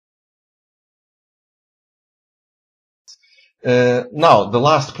Now, the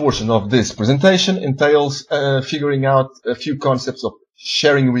last portion of this presentation entails figuring out a few concepts, of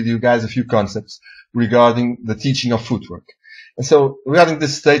sharing with you guys a few concepts regarding the teaching of footwork. And so, regarding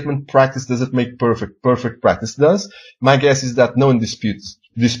this statement, practice doesn't make perfect. Perfect practice does. My guess is that no one disputes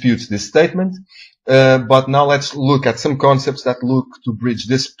this statement. But now let's look at some concepts that look to bridge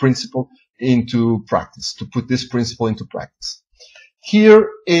this principle into practice, to put this principle into practice. Here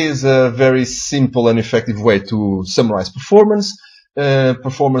is a very simple and effective way to summarize performance.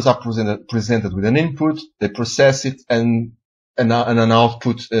 Performers are presented with an input, they process it, and an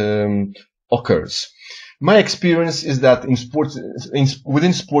output occurs. My experience is that in sports,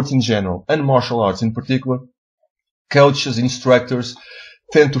 within sports in general, and martial arts in particular, coaches, instructors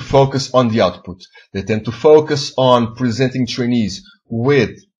tend to focus on the output. They tend to focus on presenting trainees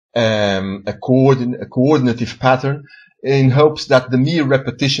with a coordinative pattern, in hopes that the mere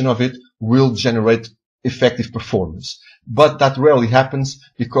repetition of it will generate effective performance. But that rarely happens,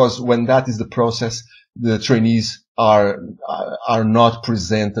 because when that is the process, the trainees are not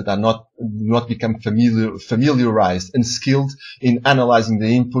presented, do not become familiarized and skilled in analyzing the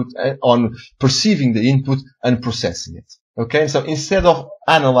input, on perceiving the input and processing it. Okay, so instead of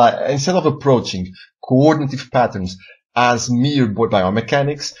approaching coordinative patterns as mere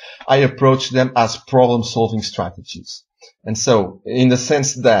biomechanics, I approach them as problem-solving strategies. And so, in the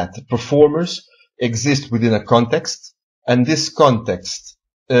sense that performers exist within a context, and this context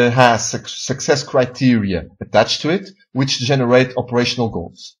has success criteria attached to it, which generate operational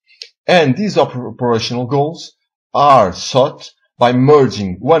goals. And these operational goals are sought by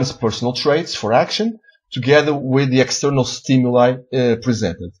merging one's personal traits for action together with the external stimuli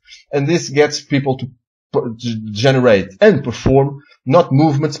presented. And this gets people to generate and perform not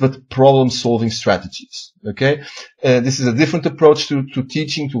movements but problem-solving strategies. Okay, this is a different approach to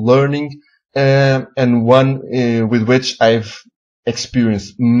teaching, to learning, and one with which I've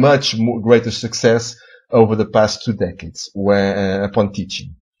experienced much more greater success over the past 2 decades upon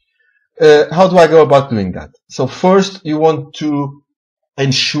teaching. How do I go about doing that? So first, you want to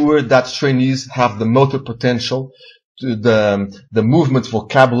ensure that trainees have the motor potential, the movement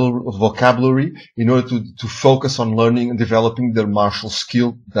vocabulary in order to focus on learning and developing their martial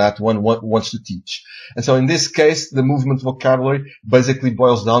skill that one wants to teach. And so in this case, the movement vocabulary basically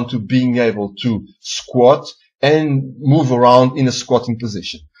boils down to being able to squat and move around in a squatting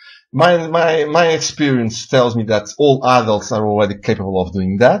position. My experience tells me that all adults are already capable of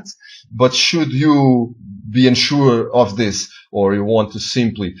doing that, but should you be unsure of this, or you want to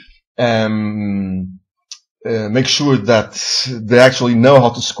simply make sure that they actually know how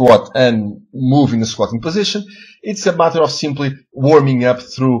to squat and move in the squatting position, it's a matter of simply warming up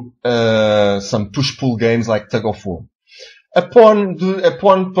through some push-pull games like tug of war. Upon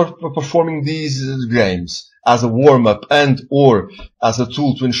performing these games as a warm-up and or as a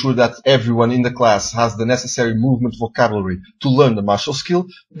tool to ensure that everyone in the class has the necessary movement vocabulary to learn the martial skill,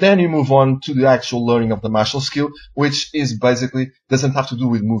 then you move on to the actual learning of the martial skill, which is basically doesn't have to do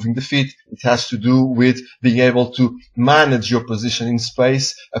with moving the feet. It has to do with being able to manage your position in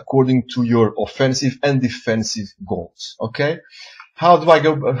space according to your offensive and defensive goals. Okay? How do I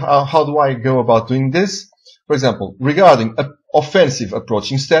go about doing this? For example, regarding offensive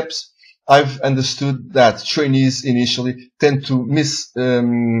approaching steps, I've understood that trainees initially tend to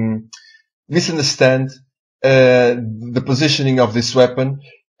misunderstand the positioning of this weapon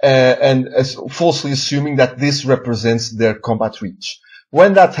and falsely assuming that this represents their combat reach.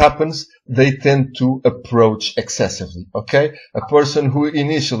 When that happens, they tend to approach excessively. Okay, a person who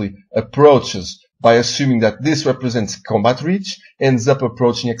initially approaches by assuming that this represents combat reach ends up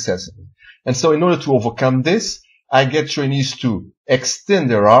approaching excessively. And so, in order to overcome this, I get trainees to extend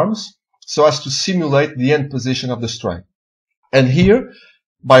their arms so as to simulate the end position of the strike. And here,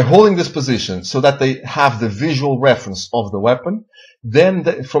 by holding this position so that they have the visual reference of the weapon,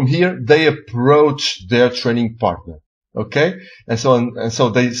 then from here they approach their training partner. Okay? And so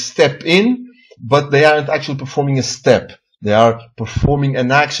they step in, but they aren't actually performing a step. They are performing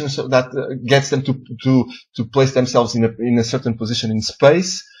an action so that gets them to place themselves in a certain position in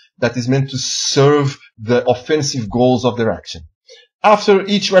space that is meant to serve the offensive goals of their action. After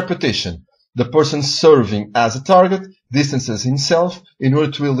each repetition, the person serving as a target distances himself in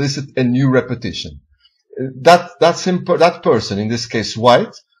order to elicit a new repetition. That person, in this case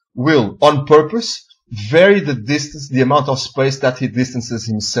white, will, on purpose, vary the distance, the amount of space that he distances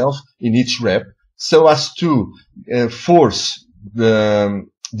himself in each rep, so as to force the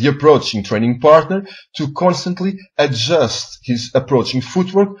approaching training partner to constantly adjust his approaching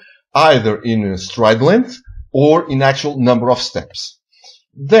footwork, either in stride length or in actual number of steps.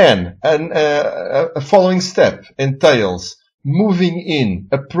 Then, a following step entails moving in,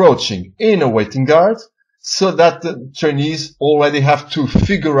 approaching in a waiting guard, so that the trainees already have to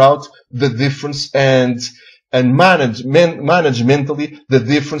figure out the difference and manage mentally the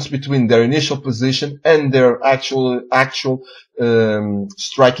difference between their initial position and their actual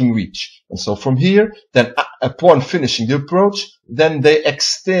striking reach. And so from here, then upon finishing the approach, then they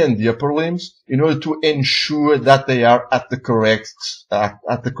extend the upper limbs in order to ensure that they are at the correct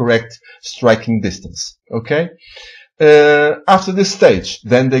striking distance. Okay. After this stage,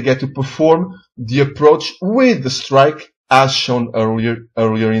 then they get to perform the approach with the strike as shown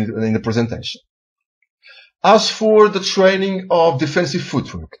earlier in the presentation. As for the training of defensive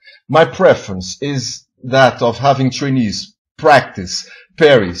footwork, my preference is that of having trainees practice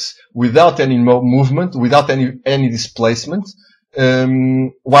parries without any movement, without any displacement,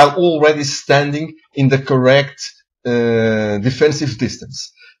 while already standing in the correct defensive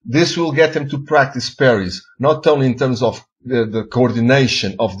distance. This will get them to practice parries, not only in terms of the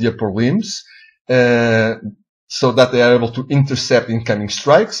coordination of the upper limbs, so that they are able to intercept incoming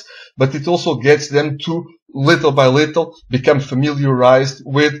strikes, but it also gets them to, little by little, become familiarized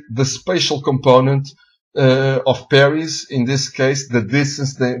with the spatial component of parries, in this case, the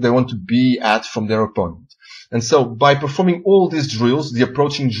distance they want to be at from their opponent. And so, by performing all these drills, the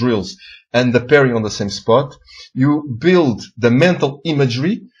approaching drills and the parry on the same spot, you build the mental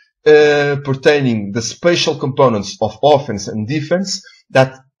imagery pertaining the spatial components of offense and defense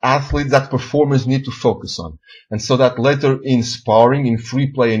that performers need to focus on. And so that later in sparring, in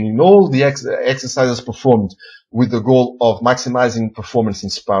free play, and in all the exercises performed with the goal of maximizing performance in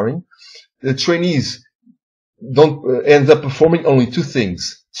sparring, the trainees don't end up performing only two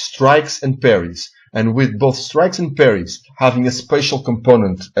things: strikes and parries. And with both strikes and parries having a spatial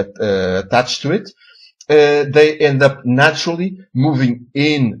component attached to it, they end up naturally moving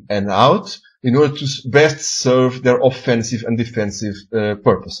in and out in order to best serve their offensive and defensive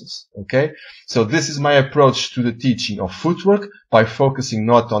purposes. Okay, so this is my approach to the teaching of footwork, by focusing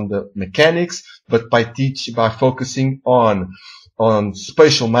not on the mechanics, but by focusing on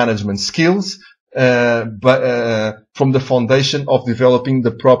spatial management skills, from the foundation of developing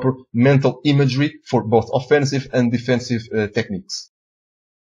the proper mental imagery for both offensive and defensive techniques.